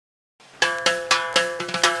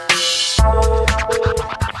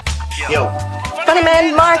Yo. Funny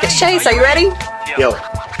Man, Mark, it's Chase. Are you ready? Yo.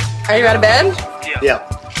 Are you out of bed? Yeah.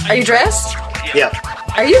 Are you dressed? Yeah.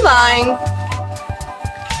 Are you lying?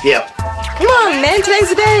 Yeah. Come on, man, today's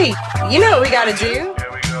the day. You know what we gotta do.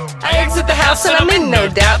 I exit the house and I'm in no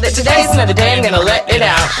doubt that today's another day I'm gonna let it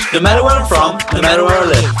out. No matter where I'm from, no matter where I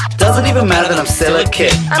live, doesn't even matter that I'm still a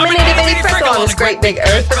kid. I'm an itty bitty freckle on this great big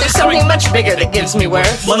earth, but there's something much bigger that gives me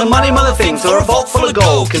worth. Mother money, mother things, or a vault full of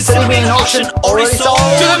gold. Consider me an auction already sold.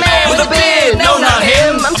 To the man with a beard, no not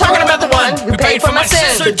him. I'm talking about the one who paid for my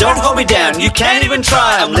sins. So don't hold me down, you can't even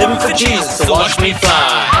try. I'm living for Jesus, so watch me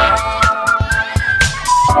fly.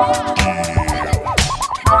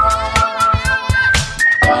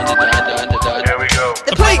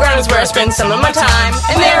 The playground is where I spend some of my time,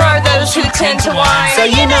 and there are those who tend to whine. So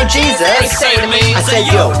you know Jesus? They say to me, I say,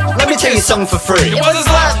 yo, let me tell you something for free. it was his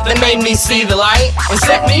love that made me see the light and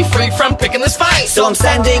set me free from picking this fight. So I'm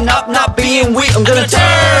standing up, not being weak. I'm gonna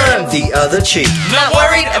turn the other cheek. Not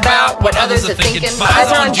worried about what others are thinking. My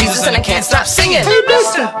eyes are on Jesus and I can't stop singing. Hey,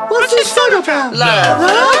 mister, what's this song about? Love.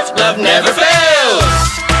 What? Love never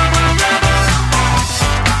fails.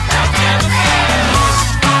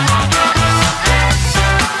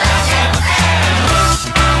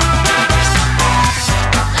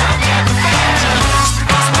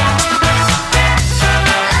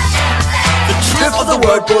 The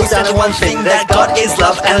word boils down to one thing, that God is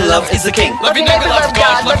love and love is the king. Love your neighbor, love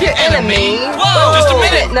God, love your enemy. Whoa, just a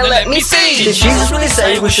minute, now let me see. Did Jesus really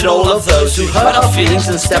say we should all love those who hurt our feelings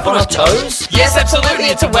and step on our toes? Yes, absolutely,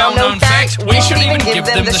 it's a well-known fact. We should even give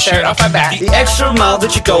them the shirt off our back. The extra mile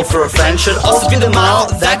that you go for a friend should also be the mile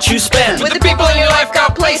that you spend With the people in your life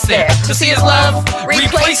God placed there to see his love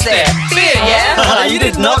replaced there. Fear, yeah? You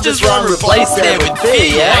did not just run replace there with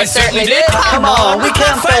fear, yeah? I certainly did. Come on, we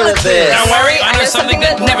can't fail at this. Don't worry, I know something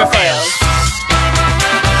that never fails.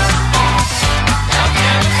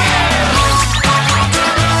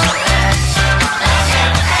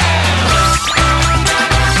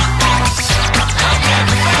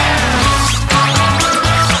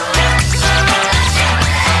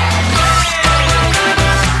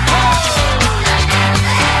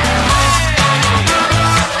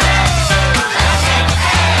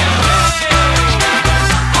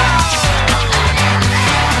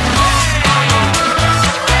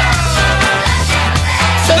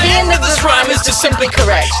 Rhyme is just simply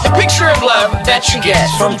correct. The picture of love that you get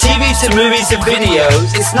from TV to movies to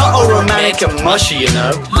videos, it's not all romantic and mushy, you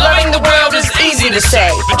know. Loving the world is easy to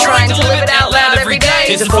say, but trying to live it out loud every day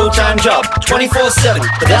is a full-time job, 24/7.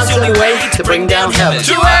 But that's the only way to bring down heaven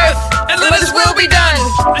to earth, and let his will be done.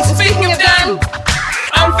 And speaking of done,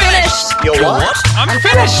 I'm finished. You're what? I'm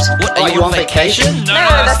finished. What, are you on vacation? No,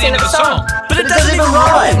 that's the end of the song. But it doesn't even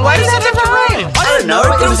rhyme. Why does that have to rhyme? I don't know,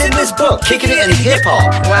 it was in this book, Kicking It in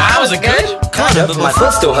Hip-Hop. Wow, was it good? Kind of, but my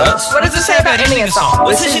foot still hurts. What does it say about ending a song?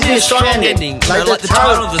 Well, since you need a strong ending, like the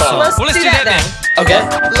title of the song. Let's do that then. Okay.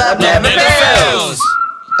 Love never fails.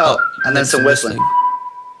 Oh, and then some whistling.